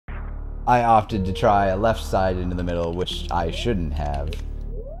I opted to try a left side into the middle, which I shouldn't have.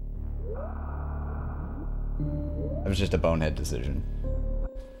 It was just a bonehead decision.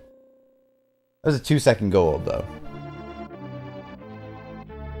 That was a 2-second gold, though.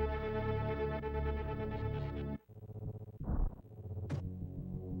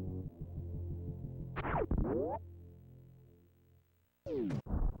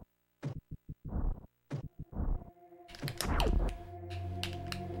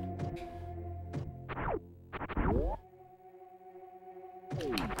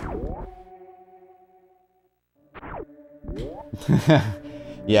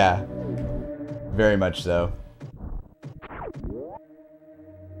 Yeah, very much so.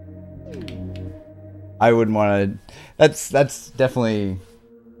 I wouldn't want to. That's definitely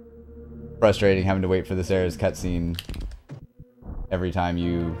frustrating having to wait for the Sarah's cutscene every time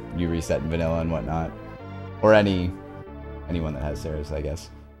you reset in vanilla and whatnot, or anyone that has Sarah's, I guess.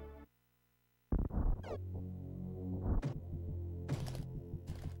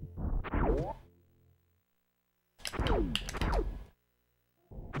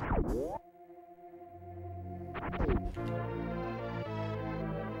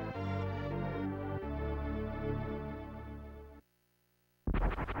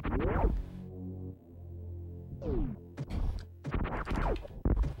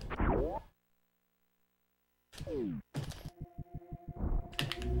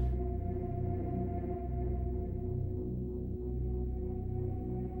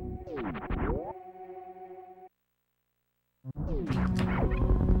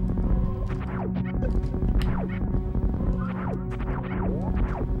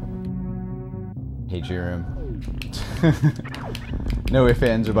 Hate your room. No ifs,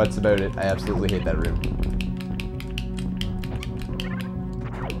 ands, or buts about it. I absolutely hate that room.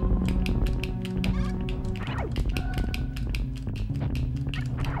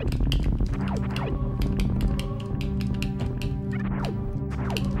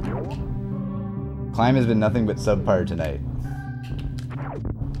 Climb has been nothing but subpar tonight.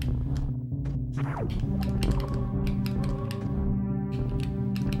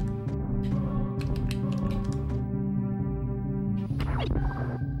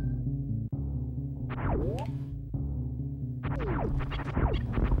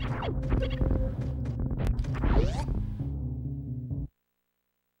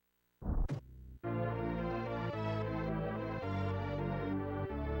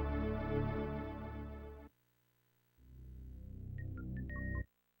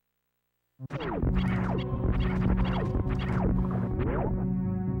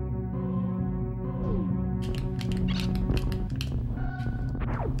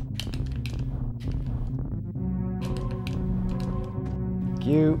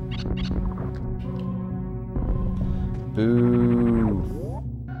 You. Boo.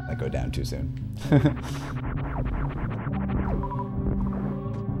 I go down too soon.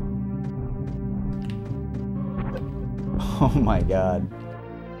 Oh my god.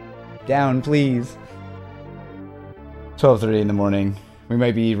 Down, please. 12:30 in the morning. We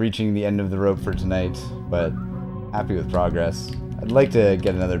might be reaching the end of the rope for tonight, but happy with progress. I'd like to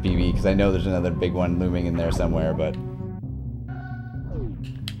get another PB because I know there's another big one looming in there somewhere, but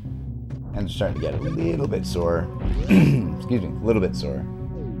I'm starting to get a little bit sore. Excuse me, a little bit sore.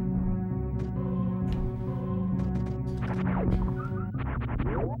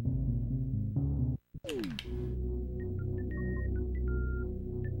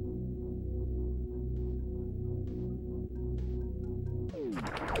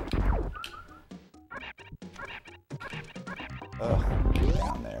 Ugh,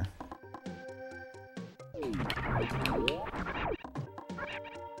 down there.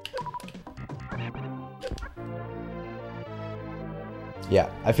 Yeah,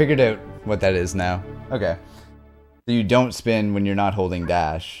 I figured out what that is now. Okay. So you don't spin when you're not holding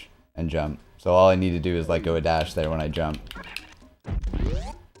dash and jump. So all I need to do is let go of dash there when I jump.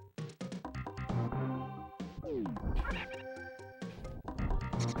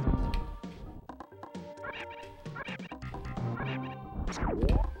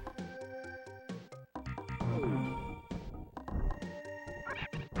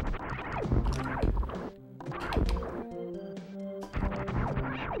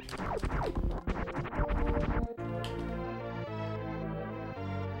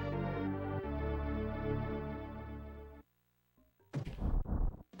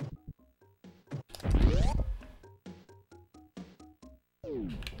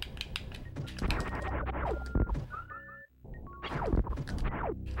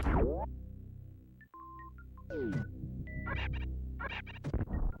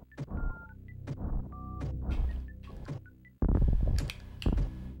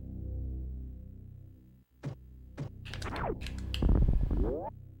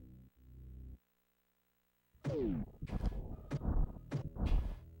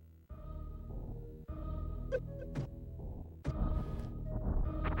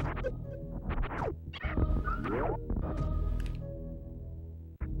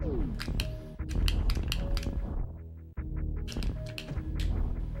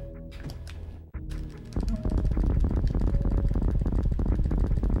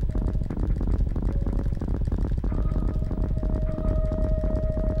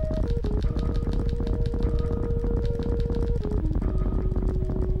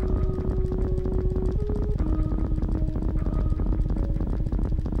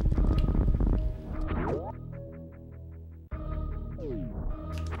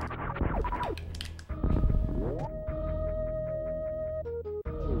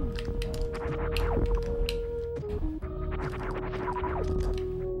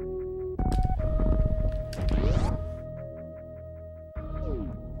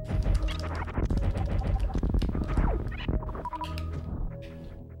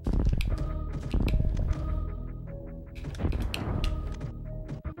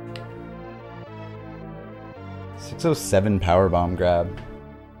 607 power bomb grab.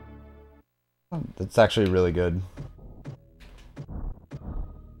 That's actually really good.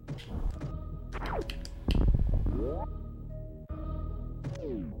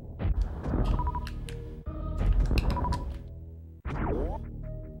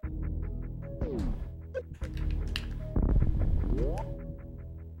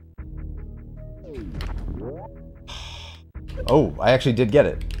 Oh, I actually did get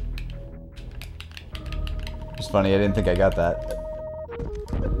it. It's funny, I didn't think I got that.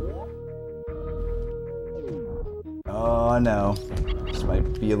 Oh no. This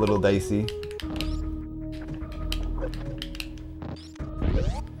might be a little dicey.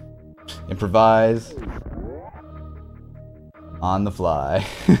 Improvise. On the fly.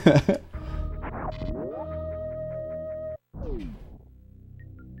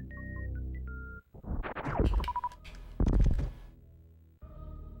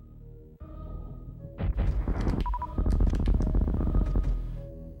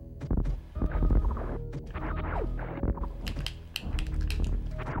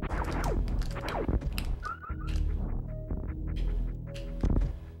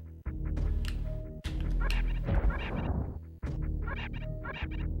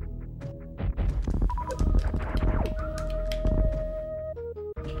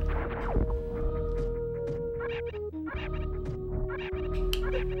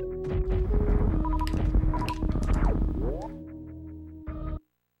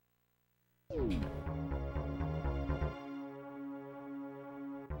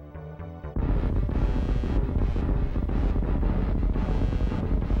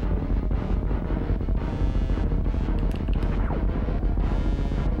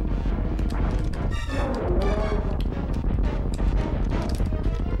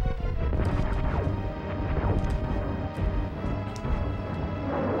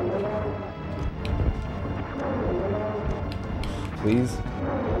 Please.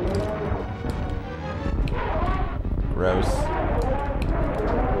 Gross.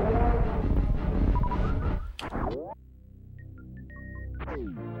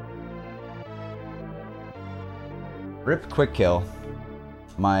 Rip quick kill.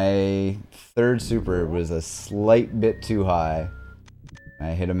 My third super was a slight bit too high. I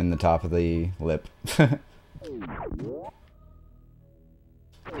hit him in the top of the lip.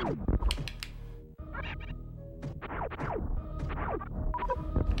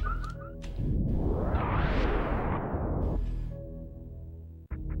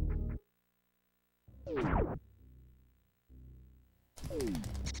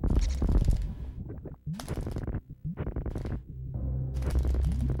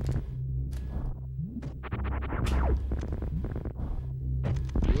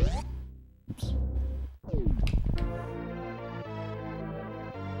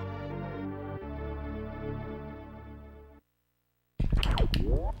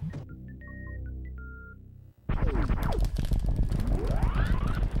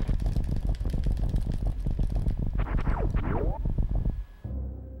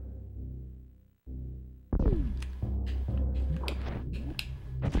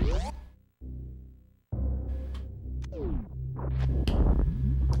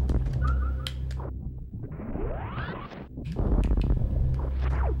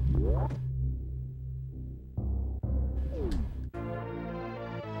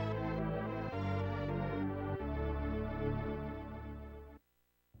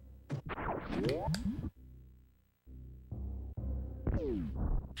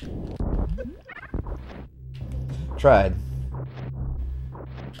 Tried.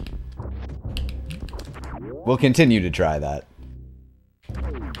 We'll continue to try that.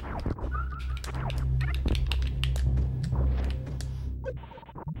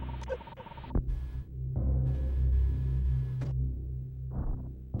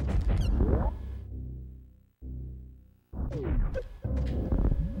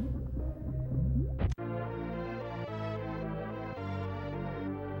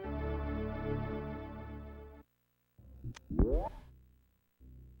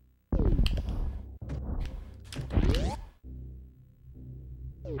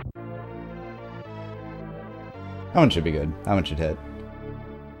 That one should be good. That one should hit.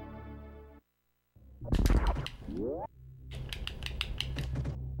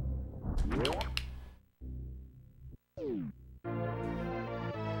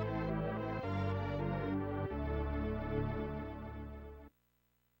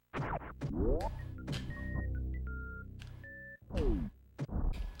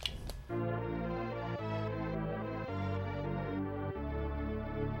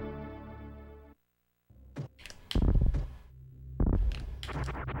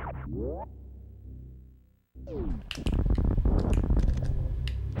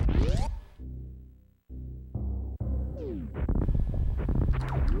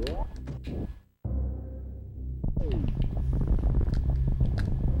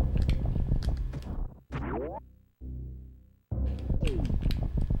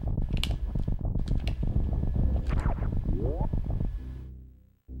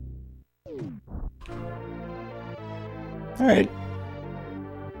 Alright.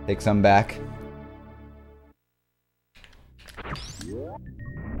 Take some back.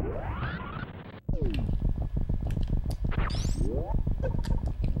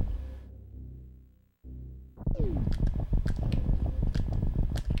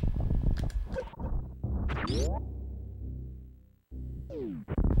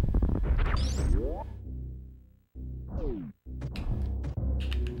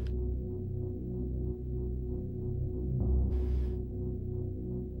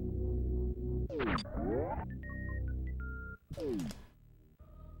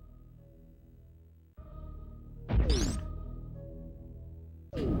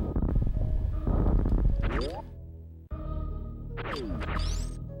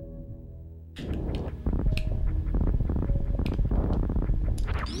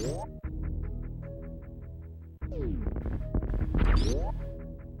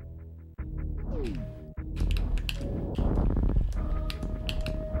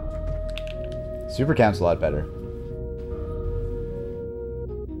 Super camp's a lot better.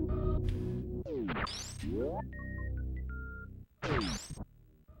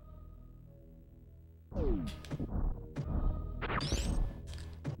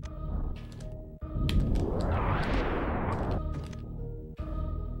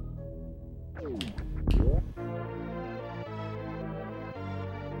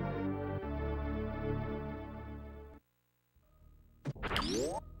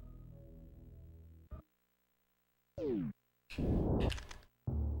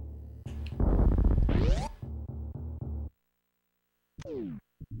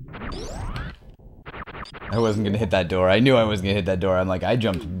 I wasn't gonna hit that door. I knew I wasn't gonna hit that door. I'm like, I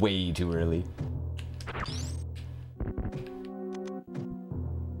jumped way too early.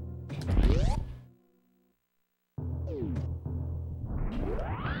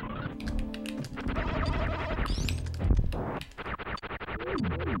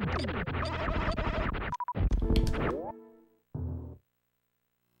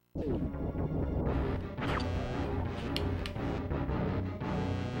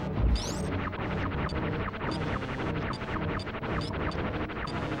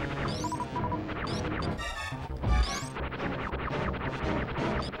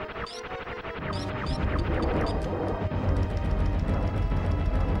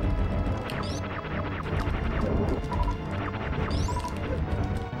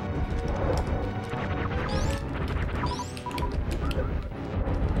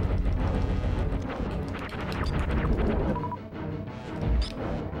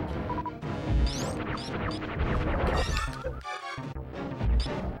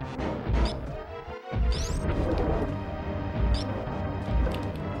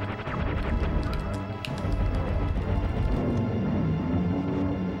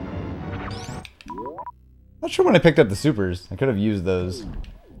 Not sure when I picked up the supers. I could have used those.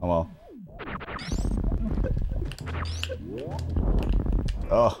 Oh well.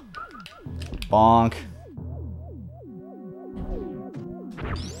 Oh. Bonk.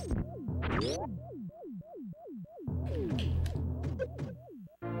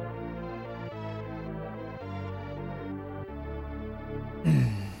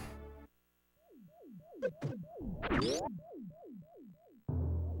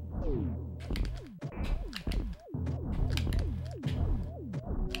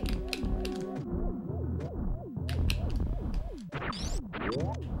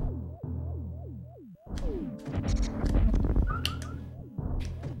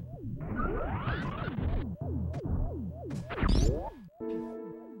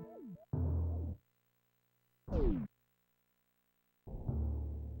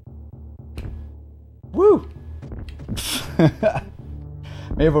 Woo!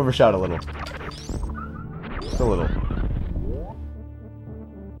 May have overshot a little. Just a little.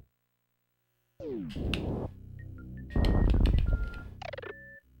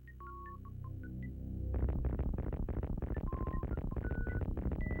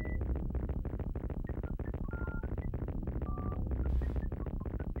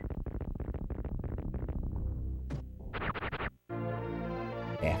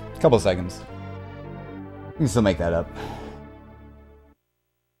 Yeah, a couple of seconds. You can still make that up.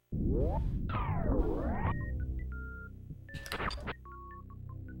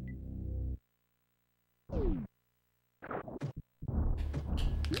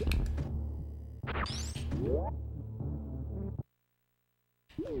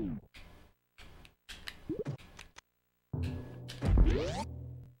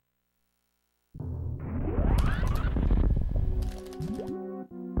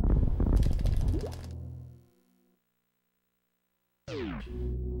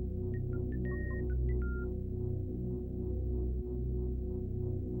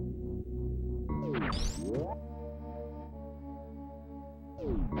 I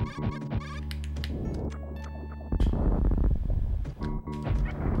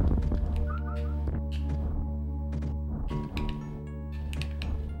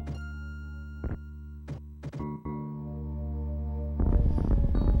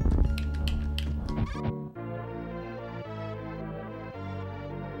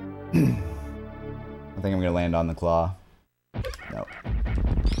think I'm gonna land on the claw. Nope.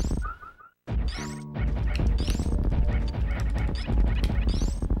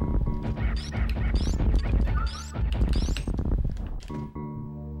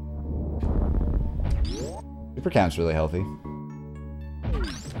 Super count's really healthy.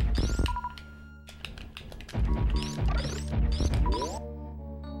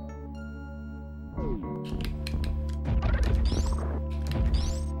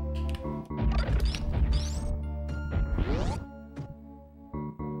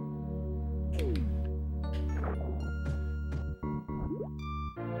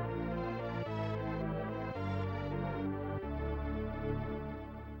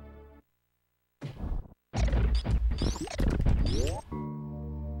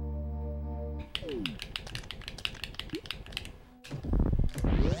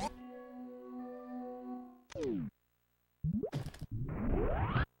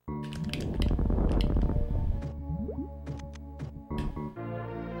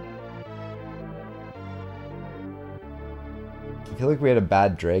 I feel like we had a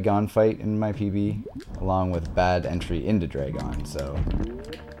bad Dragon fight in my PB, along with bad entry into Dragon, so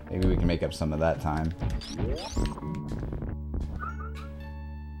maybe we can make up some of that time.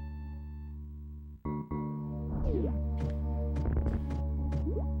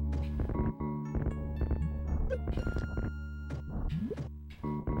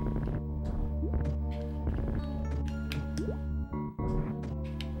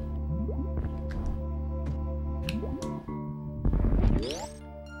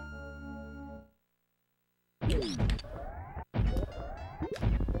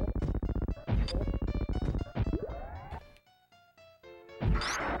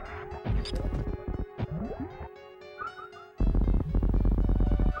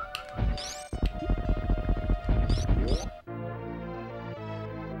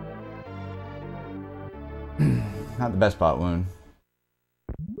 Not the best bot wound.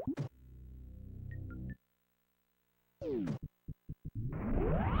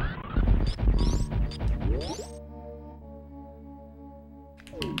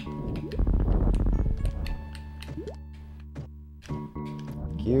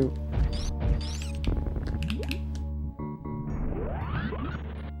 Cute.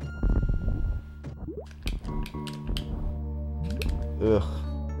 Ugh,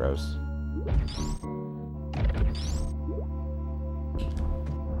 gross.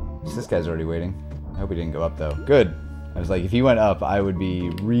 This guy's already waiting. I hope he didn't go up though. Good. I was like, if he went up, I would be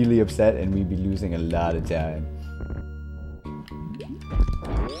really upset and we'd be losing a lot of time.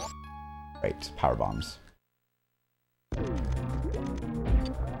 Right, power bombs.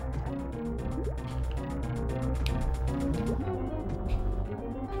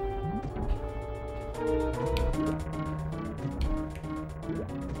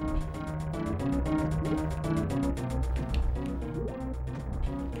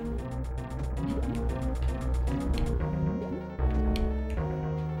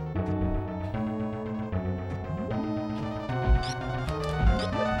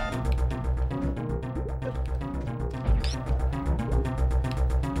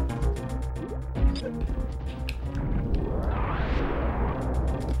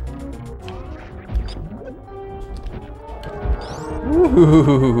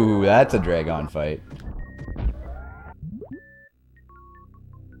 Ooh, that's a Dragon fight.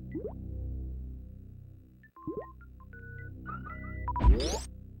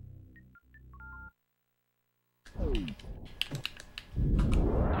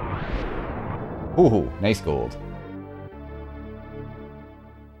 Ooh, nice gold.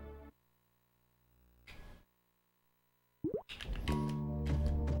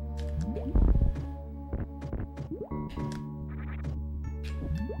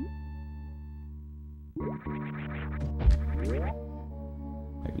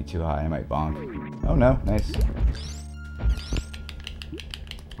 Might be too high, I might bonk. Oh no, nice.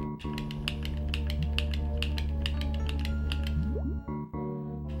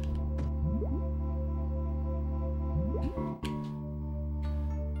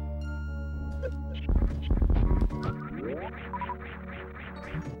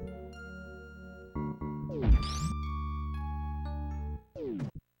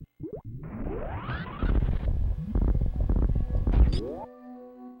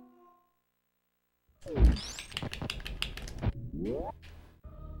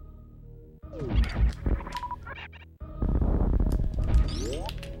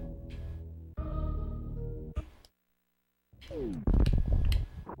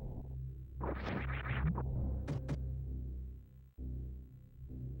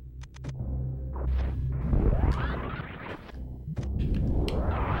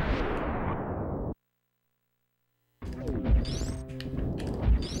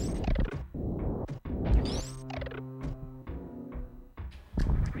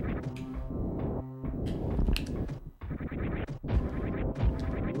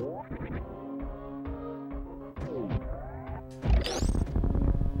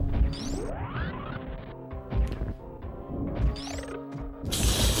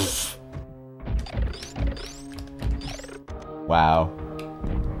 Wow.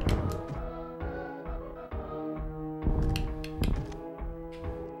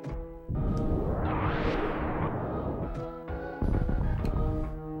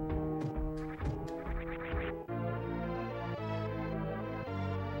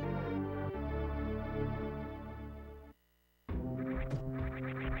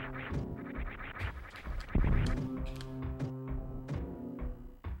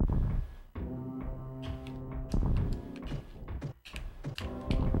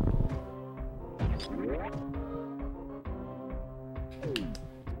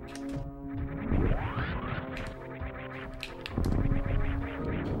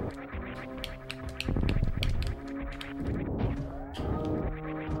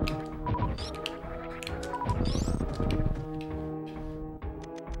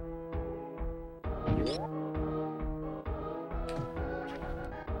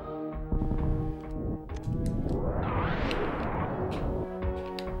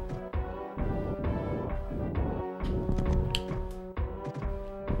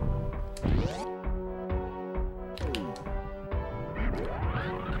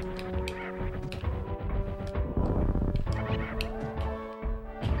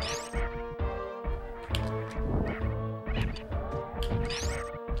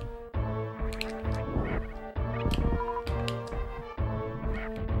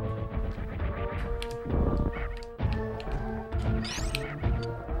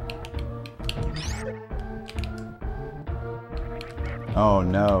 Oh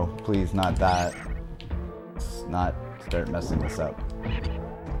no, please not that. Let's not start messing this up.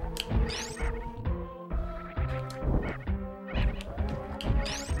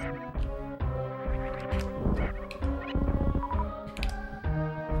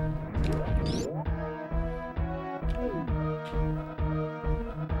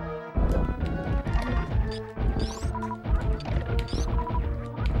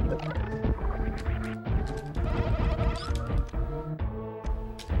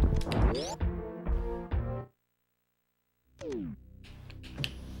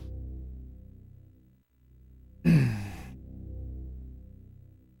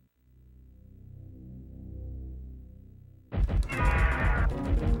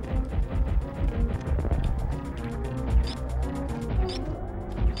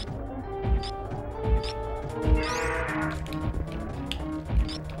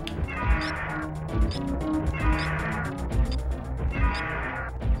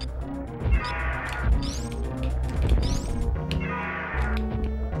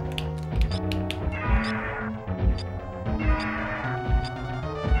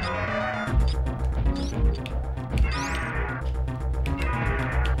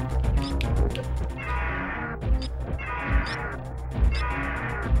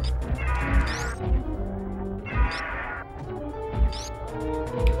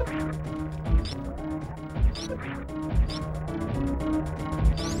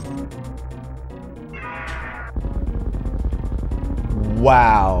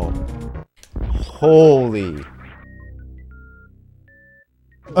 Wow. Holy.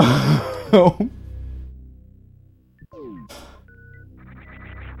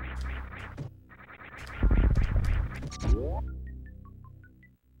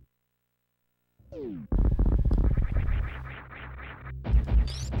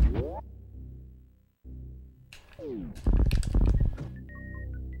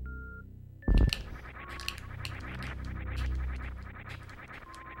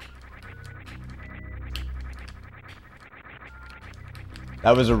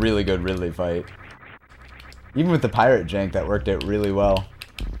 That was a really good Ridley fight. Even with the pirate jank, that worked out really well.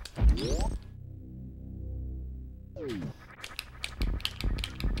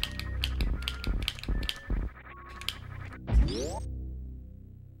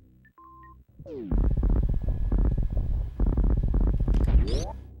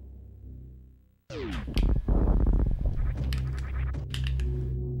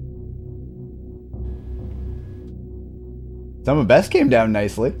 Some Best came down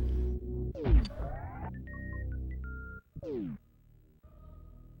nicely.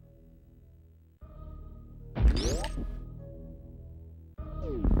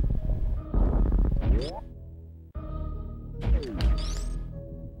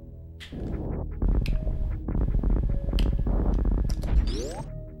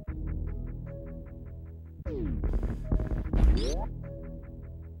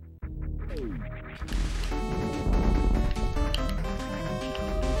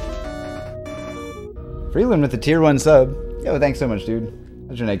 Freeland with the tier 1 sub. Yo, thanks so much, dude.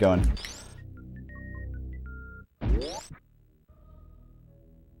 How's your night going?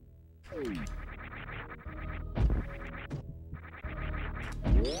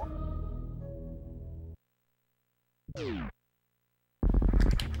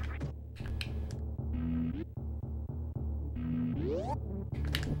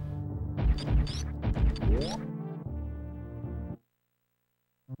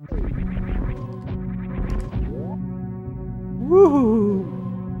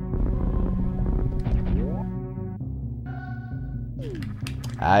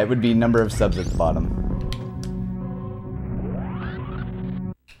 It would be number of subs at the bottom.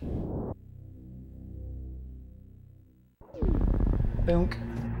 Boonk.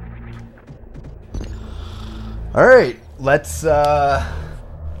 All right, let's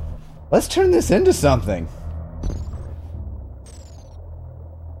turn this into something.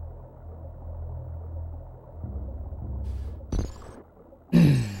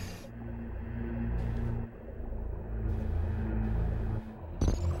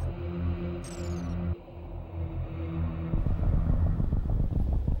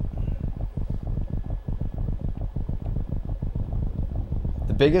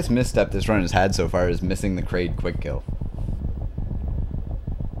 The biggest misstep this run has had so far is missing the Kraid quick kill.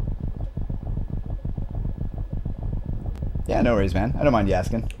 Yeah, no worries, man. I don't mind you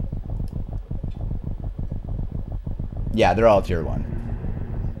asking. Yeah, they're all tier 1.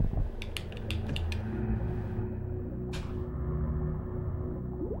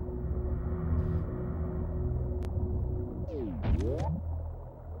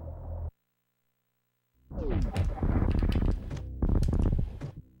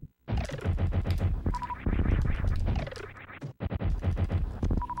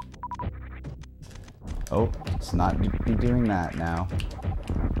 Oh, let's not be doing that now.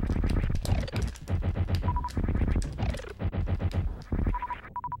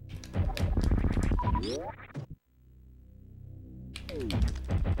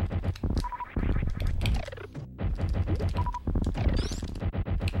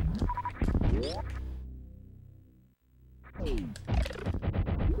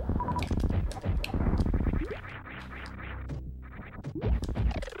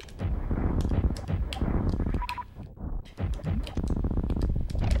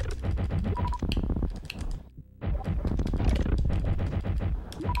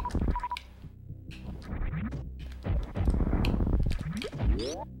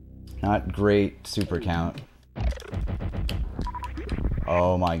 Not great super count.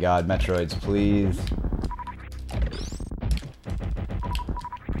 Oh my god, Metroids, please.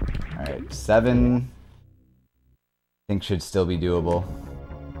 Alright, 7. I think should still be doable.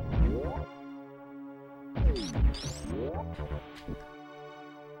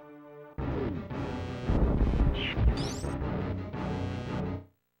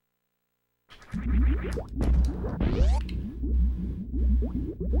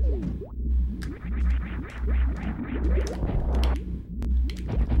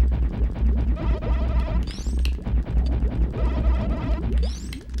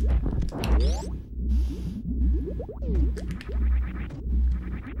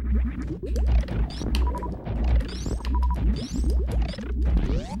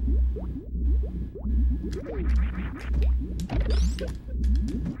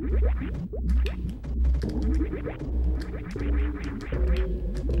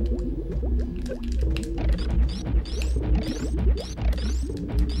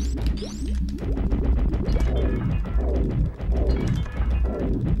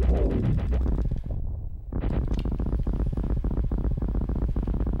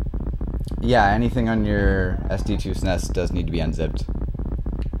 Yeah, anything on your SD2 SNES does need to be unzipped.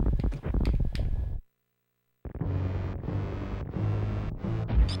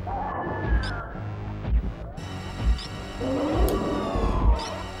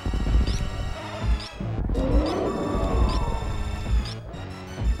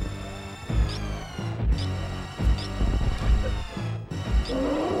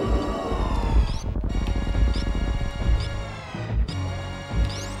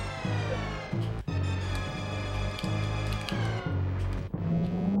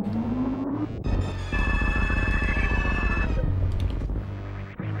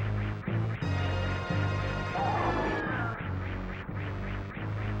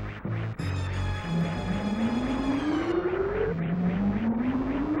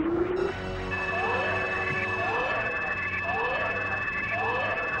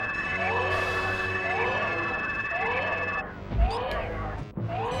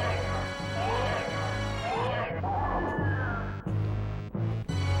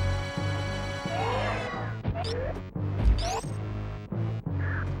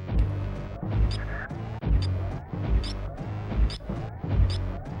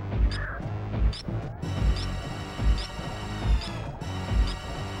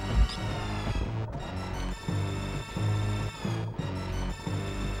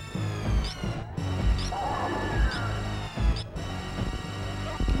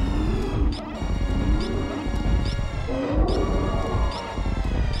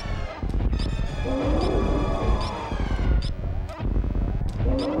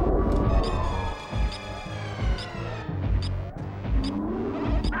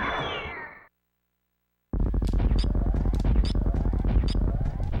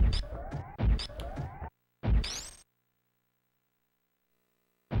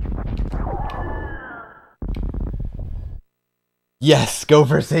 Yes, go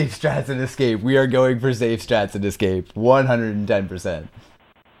for safe strats and escape. We are going for safe strats and escape. 110%.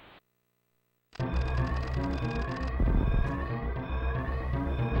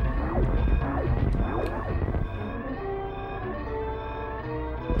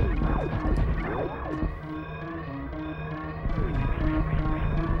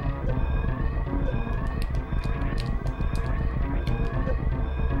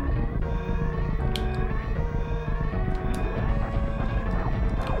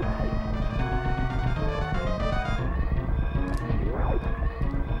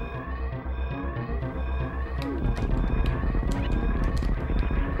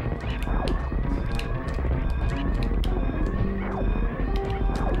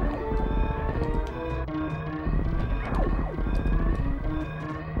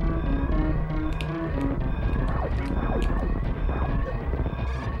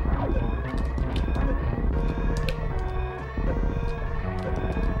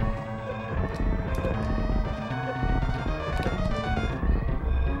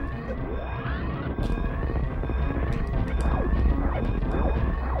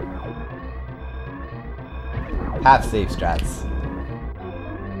 Half safe strats.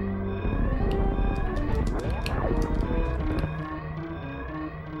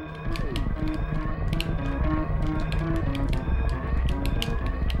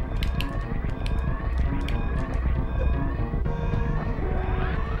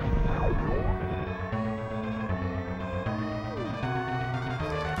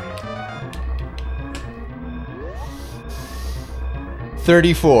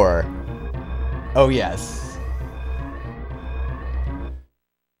 $34. Oh yes.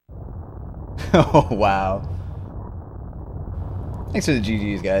 Oh, wow. Thanks for the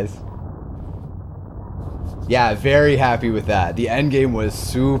GGs, guys. Yeah, very happy with that. The end game was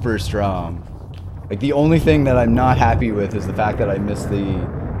super strong. Like, the only thing that I'm not happy with is the fact that I missed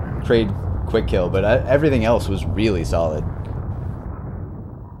the trade quick kill, but everything else was really solid.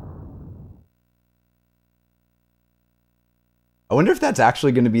 I wonder if that's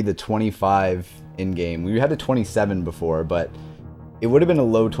actually going to be the 25 in-game. We had a 27 before, but it would have been a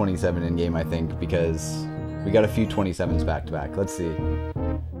low 27 in-game, I think, because we got a few 27s back-to-back. Let's see.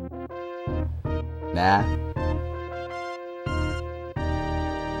 Nah.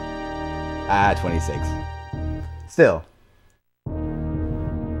 Ah, 26. Still.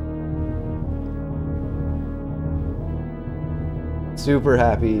 Super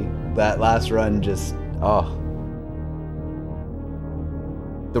happy. That last run just... oh.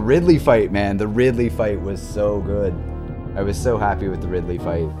 The Ridley fight, man. The Ridley fight was so good. I was so happy with the Ridley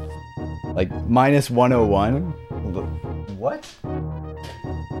fight. Like, minus 101? What?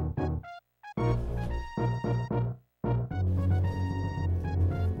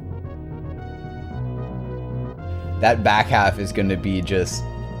 That back half is going to be just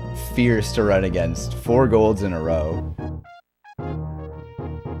fierce to run against. 4 golds in a row.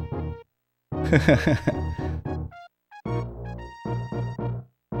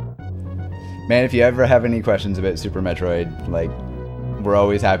 Man, if you ever have any questions about Super Metroid, like, we're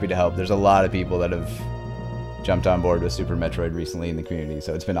always happy to help. There's a lot of people that have jumped on board with Super Metroid recently in the community,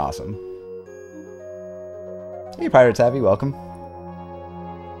 so it's been awesome. Hey, Pirates Happy, welcome.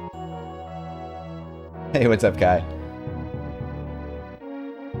 Hey, what's up, Kai?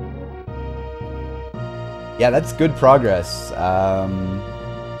 Yeah, that's good progress.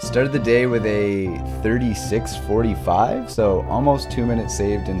 Started the day with a 36:45, so almost 2 minutes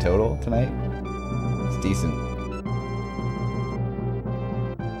saved in total tonight. It's decent.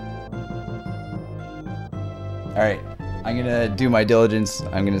 Alright, I'm gonna do my diligence.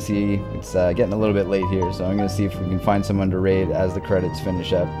 I'm gonna see, it's getting a little bit late here, so I'm gonna see if we can find someone to raid as the credits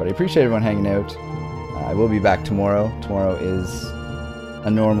finish up. But I appreciate everyone hanging out. I will be back tomorrow. Tomorrow is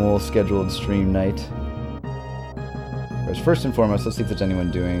a normal scheduled stream night. But first and foremost, let's see if there's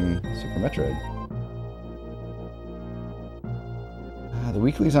anyone doing Super Metroid. The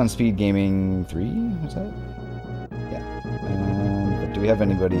weekly's on Speed Gaming 3, was that? Yeah. But do we have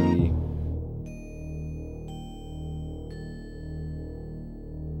anybody...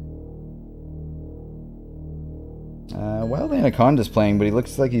 Wild Anaconda's playing, but he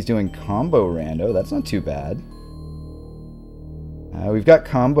looks like he's doing Combo Rando. That's not too bad. We've got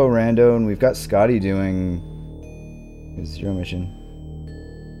Combo Rando, and we've got Scotty doing his Zero Mission.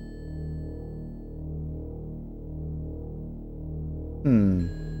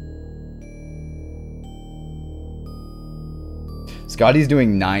 Scotty's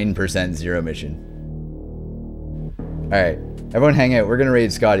doing 9% Zero Mission. Alright, everyone hang out. We're gonna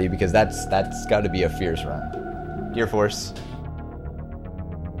raid Scotty because that's gotta be a fierce run. Gear Force.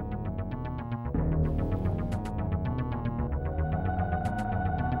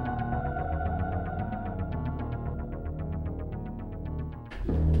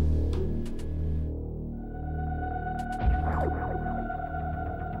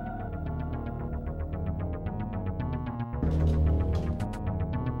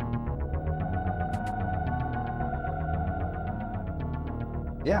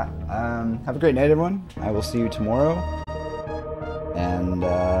 Yeah, have a great night, everyone. I will see you tomorrow. And,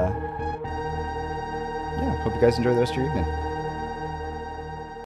 yeah, hope you guys enjoy the rest of your evening.